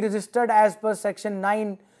not be registered as per section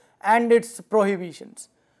 9 and its prohibitions.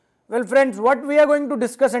 Well friends, what we are going to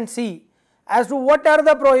discuss and see as to what are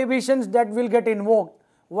the prohibitions that will get invoked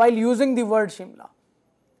while using the word Shimla.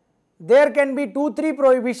 There can be 2-3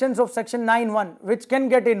 prohibitions of section 9(1) which can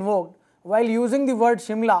get invoked while using the word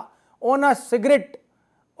Shimla on a cigarette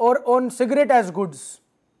or on cigarette as goods.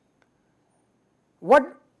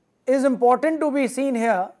 What is important to be seen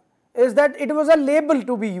here is that it was a label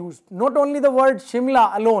to be used, not only the word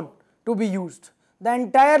Shimla alone to be used. The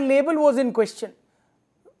entire label was in question,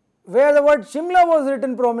 where the word Shimla was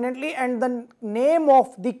written prominently and the name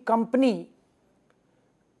of the company,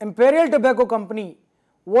 Imperial Tobacco Company,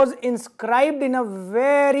 was inscribed in a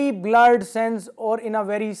very blurred sense or in a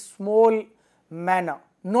very small manner,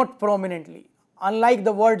 not prominently, unlike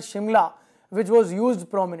the word Shimla which was used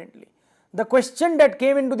prominently. The question that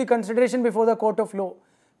came into the consideration before the court of law,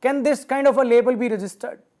 can this kind of a label be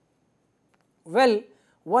registered? Well,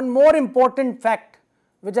 one more important fact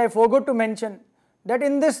which I forgot to mention, that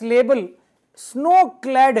in this label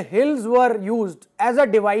snow-clad hills were used as a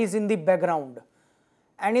device in the background,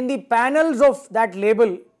 and in the panels of that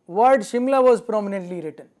label word Shimla was prominently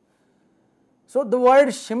written. So the word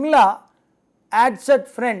Shimla as such,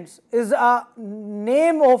 friends, is a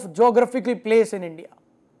name of geographical place in India,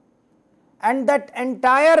 and that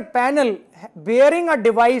entire panel bearing a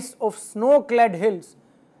device of snow-clad hills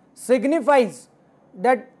signifies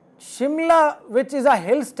that Shimla, which is a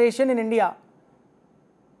hill station in India,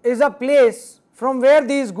 is a place from where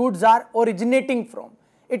these goods are originating from.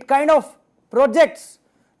 It kind of projects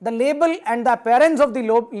the label and the appearance of the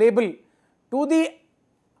label to the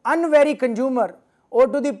unwary consumer or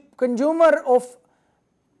to the consumer of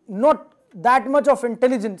not that much of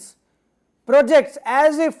intelligence, projects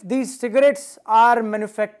as if these cigarettes are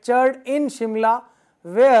manufactured in Shimla,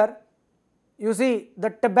 where you see the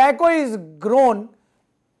tobacco is grown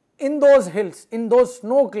in those hills, in those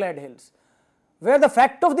snow-clad hills, where the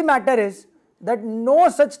fact of the matter is that no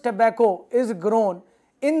such tobacco is grown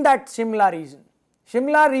in that Shimla region.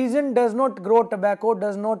 Shimla region does not grow tobacco,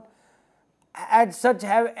 does not as such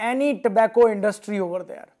have any tobacco industry over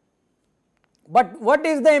there. But what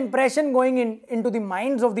is the impression going into the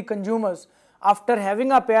minds of the consumers after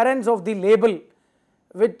having appearance of the label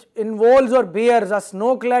which involves or bears a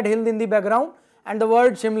snow-clad hill in the background and the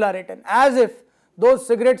word Shimla written, as if those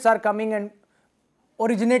cigarettes are coming and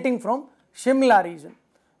originating from Shimla region,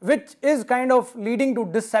 which is kind of leading to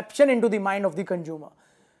deception into the mind of the consumer,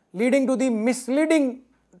 leading to the misleading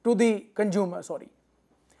to the consumer,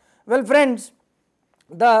 Well friends,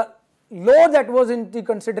 the law that was in the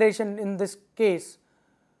consideration in this case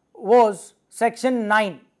was section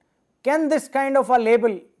 9. Can this kind of a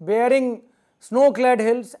label bearing snow-clad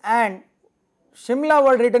hills and Shimla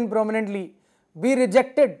word written prominently be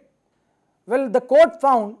rejected? Well, the court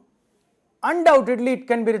found undoubtedly it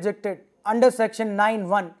can be rejected under section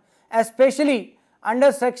 9(1), especially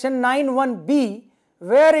under section 9(1)(b),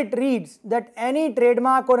 where it reads that any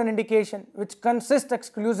trademark or an indication which consists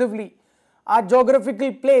exclusively a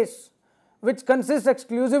geographical place, which consists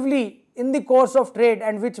exclusively in the course of trade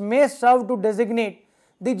and which may serve to designate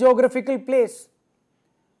the geographical place.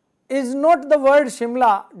 Is not the word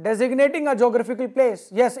Shimla designating a geographical place?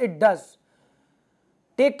 Yes, it does.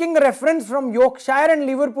 Taking reference from Yorkshire and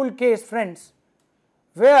Liverpool case, friends,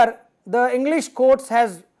 where the English courts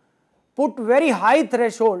has put very high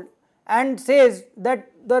threshold and says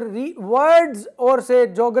that the words or say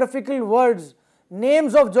geographical words,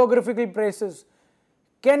 names of geographical places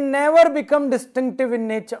can never become distinctive in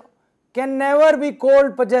nature, can never be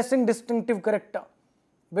called possessing distinctive character,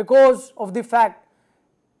 because of the fact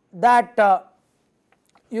that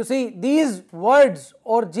you see these words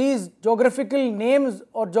or these geographical names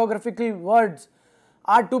or geographical words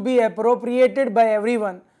are to be appropriated by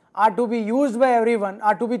everyone, are to be used by everyone,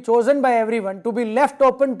 are to be chosen by everyone, to be left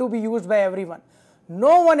open to be used by everyone.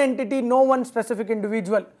 No one entity, no one specific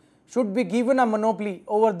individual should be given a monopoly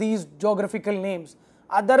over these geographical names.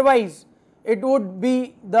 Otherwise, it would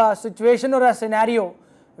be the situation or a scenario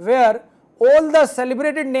where all the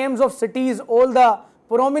celebrated names of cities, all the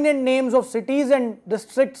prominent names of cities and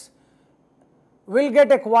districts will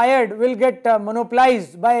get acquired, will get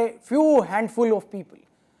monopolized by few handful of people,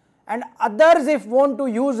 and others, if want to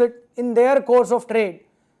use it in their course of trade,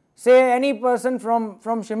 say any person from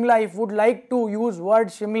Shimla, if would like to use word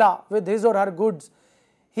Shimla with his or her goods,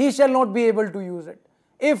 he shall not be able to use it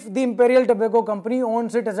if the Imperial Tobacco Company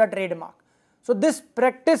owns it as a trademark. So this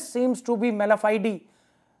practice seems to be mala fide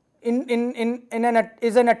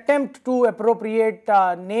is an attempt to appropriate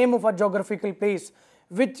name of a geographical place,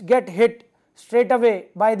 which get hit straight away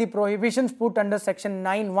by the prohibitions put under section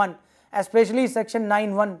 9(1), especially section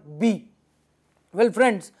 9(1)(b). Well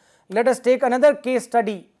friends, let us take another case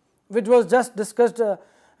study which was just discussed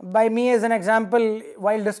by me as an example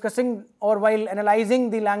while discussing or while analyzing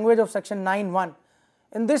the language of section 9(1).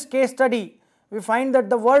 In this case study, we find that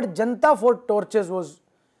the word Janta for torches was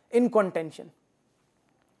in contention.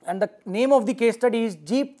 And the name of the case study is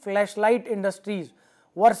Jeep Flashlight Industries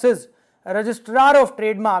versus Registrar of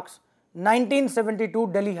Trademarks, 1972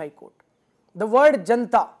 Delhi High Court. The word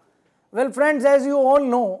Janta, well friends, as you all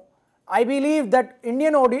know, I believe that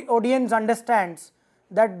Indian audience understands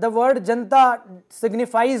that the word Janta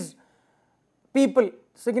signifies people,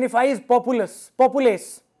 signifies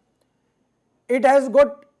populace. It has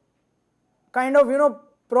got kind of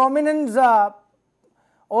prominence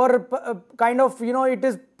or kind of it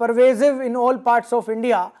is pervasive in all parts of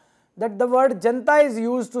India, that the word Janta is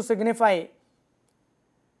used to signify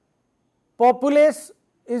populace,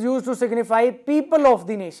 is used to signify people of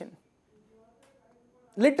the nation.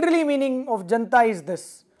 Literally meaning of Janta is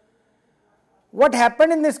this. What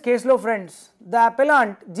happened in this case law, friends? The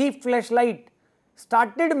appellant Jeep Flashlight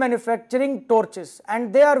started manufacturing torches,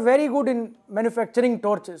 and they are very good in manufacturing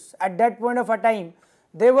torches. At that point of a time,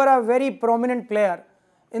 they were a very prominent player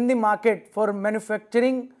in the market for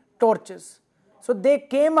manufacturing torches. So they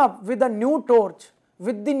came up with a new torch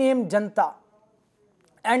with the name Janta,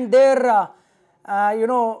 and their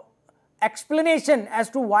explanation as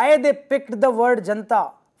to why they picked the word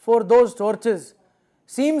Janta for those torches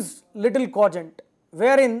seems little cogent,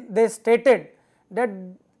 wherein they stated that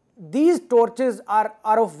these torches are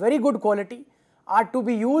of very good quality, are to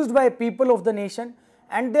be used by people of the nation,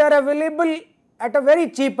 and they are available at a very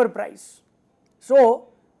cheaper price. So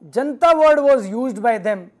Janta word was used by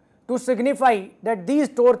them to signify that these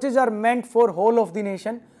torches are meant for whole of the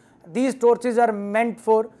nation, these torches are meant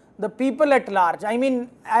for the people at large. I mean,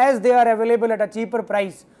 as they are available at a cheaper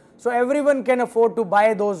price, so everyone can afford to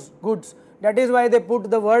buy those goods. That is why they put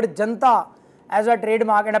the word Janta as a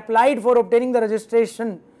trademark and applied for obtaining the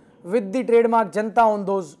registration with the trademark Janta on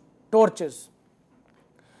those torches.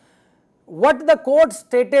 What the court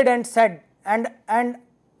stated and said and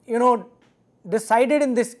decided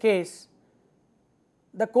in this case,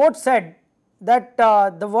 the court said that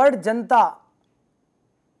the word Janta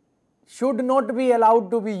should not be allowed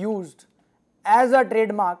to be used as a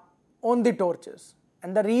trademark on the torches.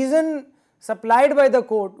 And the reason supplied by the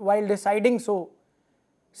court while deciding so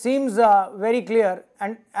seems very clear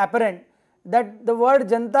and apparent, that the word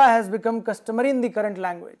Janta has become customary in the current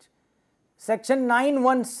language. Section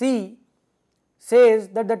 9(1)(c) says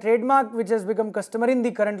that the trademark which has become customary in the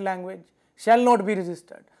current language shall not be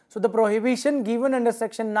registered. So the prohibition given under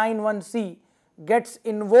section 9(1)(c) gets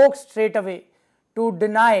invoked straight away to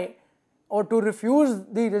deny or to refuse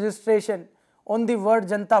the registration on the word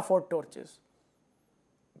Janta for torches.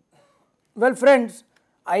 Well friends,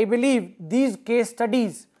 I believe these case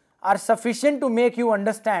studies are sufficient to make you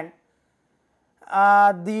understand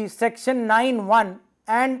the section 9(1)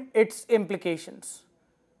 and its implications.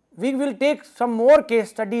 We will take some more case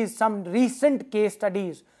studies, some recent case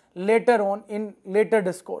studies later on in later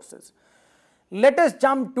discourses. Let us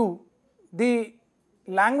jump to the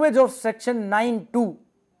language of section 9(2).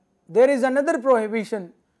 There is another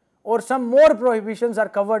prohibition, or some more prohibitions are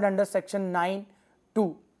covered under section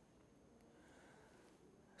 9(2).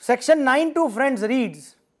 Section 9(2), friends,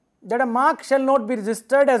 reads that a mark shall not be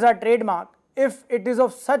registered as a trademark if it is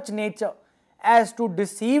of such nature as to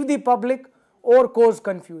deceive the public or cause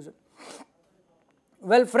confusion.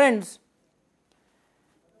 Well friends,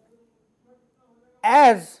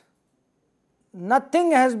 as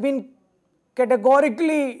nothing has been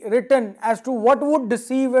categorically written as to what would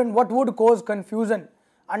deceive and what would cause confusion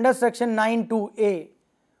under section 9(2)(a,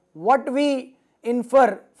 what we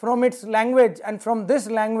infer from its language and from this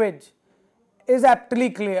language is aptly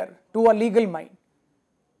clear to a legal mind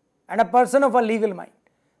and a person of a legal mind.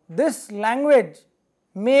 This language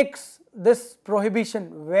makes this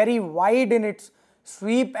prohibition very wide in its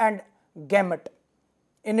sweep and gamut,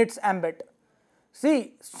 in its ambit.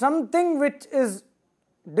 See, something which is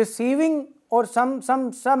deceiving or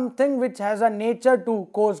something which has a nature to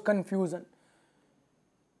cause confusion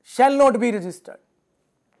shall not be registered.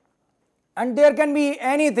 And there can be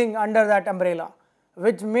anything under that umbrella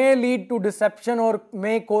which may lead to deception or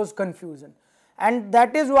may cause confusion. And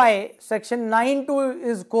that is why section 9(2)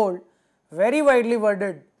 is called very widely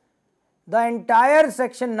worded. The entire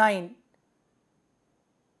section 9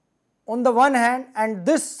 on the one hand and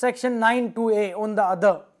this section 9(2)(a) on the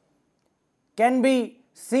other can be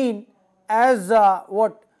seen as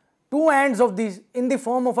two ends of these, in the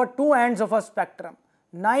form of two ends of a spectrum.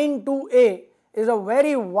 9(2)(a) is a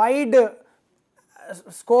very wide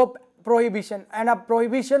scope prohibition and a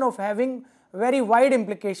prohibition of having very wide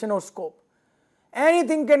implication or scope.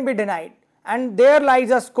 anything can be denied, and there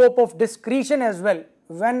lies a scope of discretion as well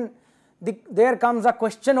when there comes a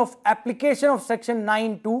question of application of section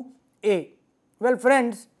 9 to A. Well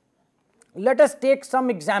friends, let us take some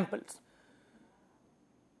examples.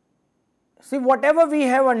 See, whatever we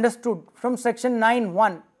have understood from section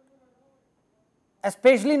 9(1),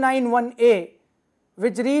 especially 9(1)(a),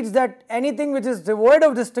 which reads that anything which is devoid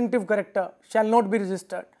of distinctive character shall not be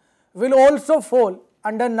registered, will also fall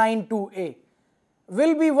under 9(2)(a),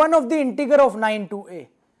 will be one of the integer of 9(2)(a),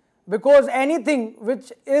 because anything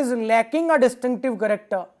which is lacking a distinctive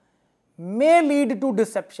character may lead to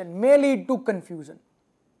deception, may lead to confusion.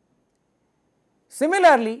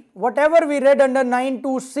 Similarly, whatever we read under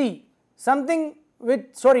 9(2)(c),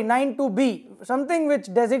 9(2)(b), something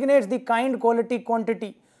which designates the kind, quality,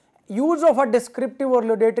 quantity, use of a descriptive or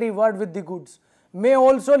laudatory word with the goods, may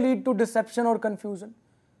also lead to deception or confusion.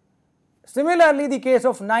 Similarly, the case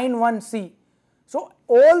of 9(1)(c). So,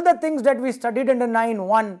 all the things that we studied under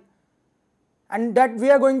 9(1) and that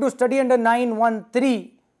we are going to study under 9(1)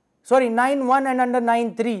 and under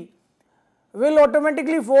 9(3) will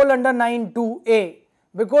automatically fall under 9(2)(a),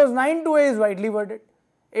 because 9(2)(a) is widely worded.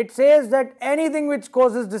 It says that anything which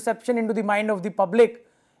causes deception into the mind of the public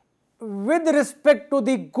with respect to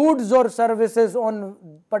the goods or services on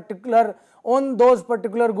those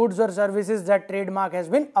particular goods or services that trademark has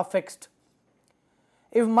been affixed.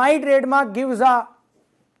 If my trademark gives a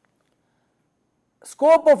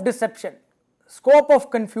scope of deception, scope of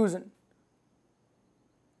confusion,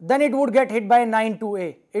 then it would get hit by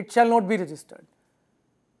 9(2)(a), it shall not be registered.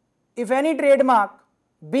 If any trademark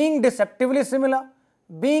being deceptively similar,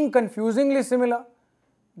 being confusingly similar,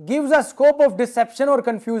 gives a scope of deception or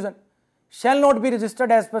confusion, shall not be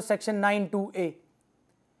registered as per section 9(2)(a).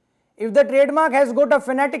 If the trademark has got a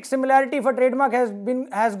phonetic similarity, if a trademark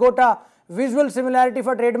has got a visual similarity, if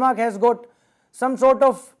a trademark has got some sort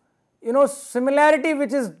of similarity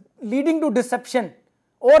which is leading to deception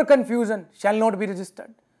or confusion, shall not be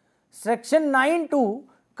registered. Section 9(2)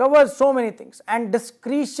 covers so many things, and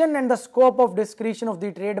discretion and the scope of discretion of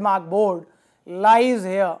the trademark board lies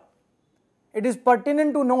here. It is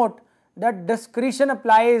pertinent to note that discretion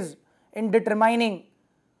applies in determining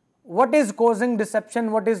what is causing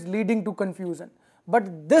deception, what is leading to confusion.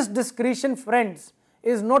 But this discretion, friends,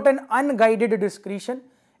 is not an unguided discretion,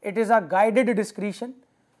 it is a guided discretion,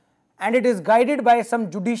 and it is guided by some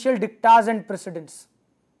judicial dictas and precedents.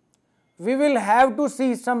 We will have to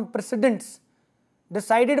see some precedents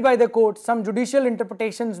decided by the court, some judicial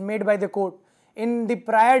interpretations made by the court in the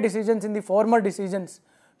prior decisions, in the former decisions,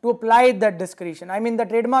 to apply that discretion. I mean, the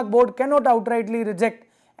trademark board cannot outrightly reject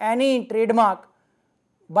any trademark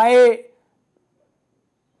by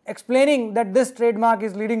explaining that this trademark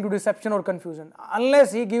is leading to deception or confusion,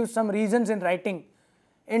 unless he gives some reasons in writing,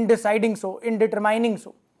 in deciding so, in determining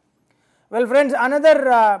so. Well friends,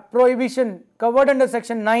 another prohibition covered under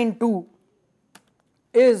section 9(2)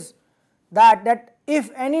 is that if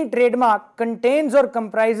any trademark contains or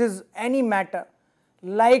comprises any matter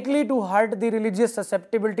likely to hurt the religious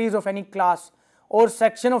susceptibilities of any class or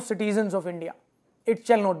section of citizens of India, it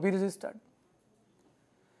shall not be registered.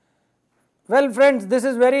 Well friends, this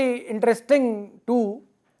is very interesting to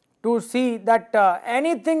see that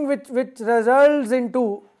anything which results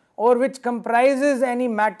into or which comprises any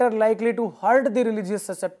matter likely to hurt the religious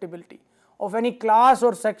susceptibility of any class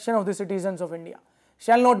or section of the citizens of India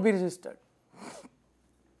shall not be registered.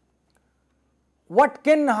 What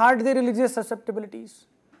can hurt the religious susceptibilities?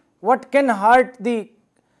 What can hurt the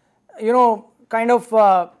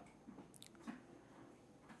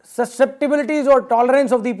susceptibilities or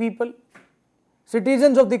tolerance of the people,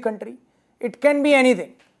 citizens of the country? It can be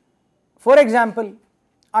anything. For example,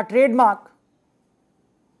 a trademark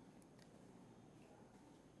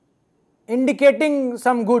indicating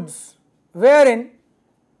some goods wherein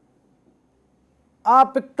a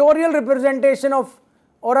pictorial representation of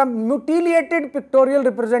or a mutilated pictorial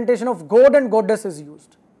representation of god and goddess is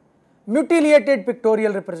used. Mutilated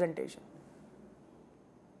pictorial representation.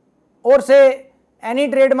 Or say any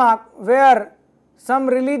trademark where some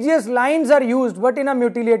religious lines are used but in a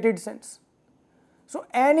mutilated sense. So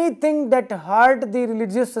anything that hurt the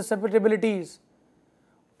religious susceptibilities,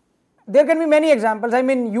 there can be many examples. I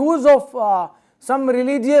mean, use of some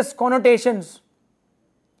religious connotations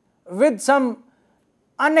with some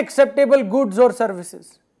unacceptable goods or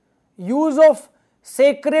services, use of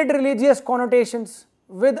sacred religious connotations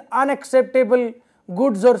with unacceptable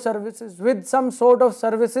goods or services, with some sort of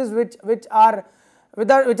services which are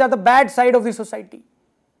the bad side of the society.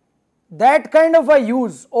 That kind of a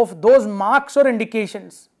use of those marks or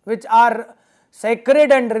indications which are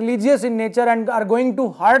sacred and religious in nature and are going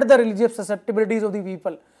to hurt the religious susceptibilities of the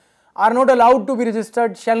people are not allowed to be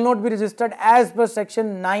registered, shall not be registered as per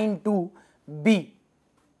section 9(2)(b).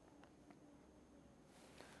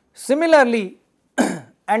 Similarly,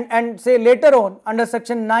 and say later on under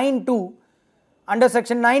section 9(2), under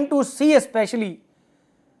section 9(2)(c) especially,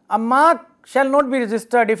 a mark shall not be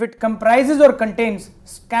registered if it comprises or contains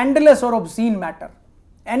scandalous or obscene matter.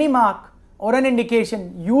 Any mark or an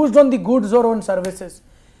indication used on the goods or on services,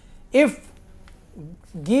 if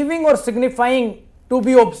giving or signifying to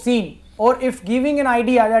be obscene, or if giving an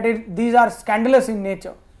idea that these are scandalous in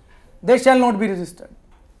nature, they shall not be registered.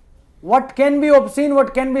 What can be obscene,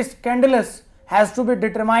 what can be scandalous has to be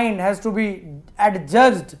determined, has to be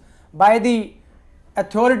adjudged by the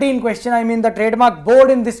authority in question, I mean the trademark board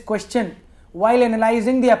in this question, while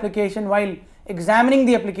analyzing the application, while examining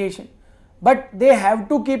the application. But they have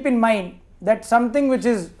to keep in mind that something which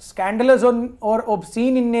is scandalous or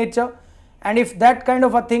obscene in nature, and if that kind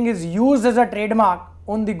of a thing is used as a trademark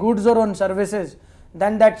on the goods or on services,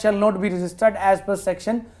 then that shall not be registered as per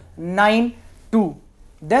section 9(2).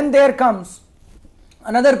 Then there comes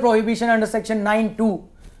another prohibition under section 9(2),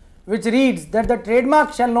 which reads that the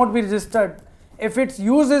trademark shall not be registered if its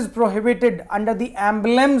use is prohibited under the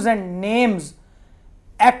Emblems and Names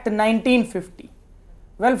Act 1950.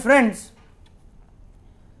 Well friends,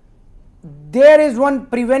 there is one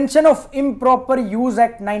Prevention of Improper Use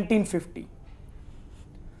Act 1950.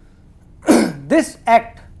 This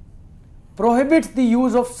act prohibits the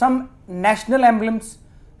use of some national emblems,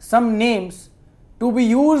 some names to be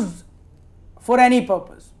used for any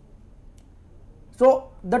purpose. So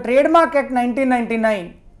the Trademark Act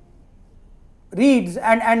 1999 reads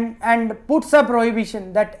and puts a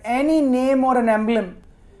prohibition that any name or an emblem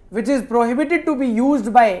which is prohibited to be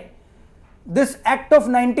used by this Act of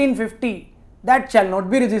 1950, that shall not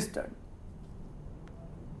be registered.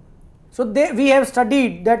 So we have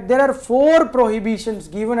studied that there are 4 prohibitions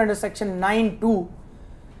given under section 9(2)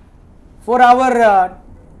 for our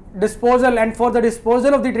disposal and for the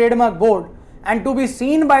disposal of the trademark board and to be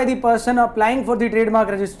seen by the person applying for the trademark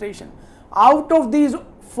registration. Out of these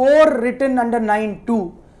 4 written under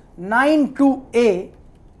 9(2), 9(2)(a)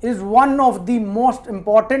 is one of the most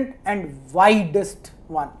important and widest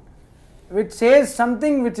one, which says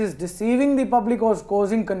something which is deceiving the public or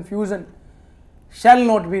causing confusion shall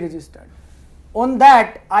not be registered. On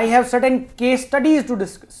that, I have certain case studies to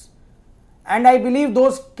discuss, and I believe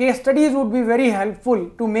those case studies would be very helpful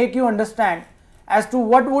to make you understand as to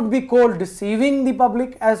what would be called deceiving the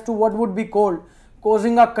public, as to what would be called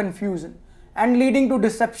causing a confusion and leading to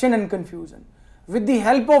deception and confusion. With the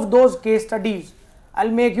help of those case studies,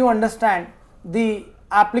 I'll make you understand the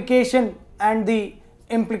application and the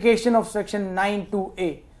implication of section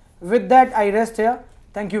 9(2)(a). With that, I rest here.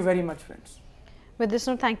 Thank you very much, friends. With this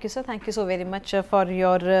note, thank you, sir. Thank you so very much for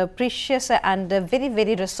your precious and very,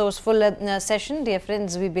 very resourceful session. Dear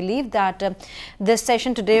friends, we believe that this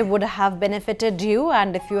session today would have benefited you,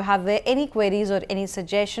 and if you have any queries or any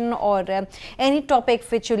suggestion or any topic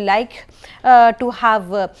which you like to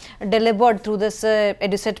have delivered through this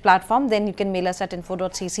EduSet platform, then you can mail us at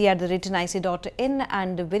info.cc@nic.in,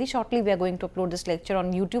 and very shortly we are going to upload this lecture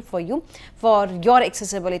on YouTube for you for your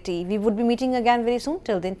accessibility. We would be meeting again very soon.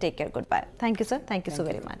 Till then, take care. Goodbye. Thank you, sir. Thank you so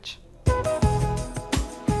very much.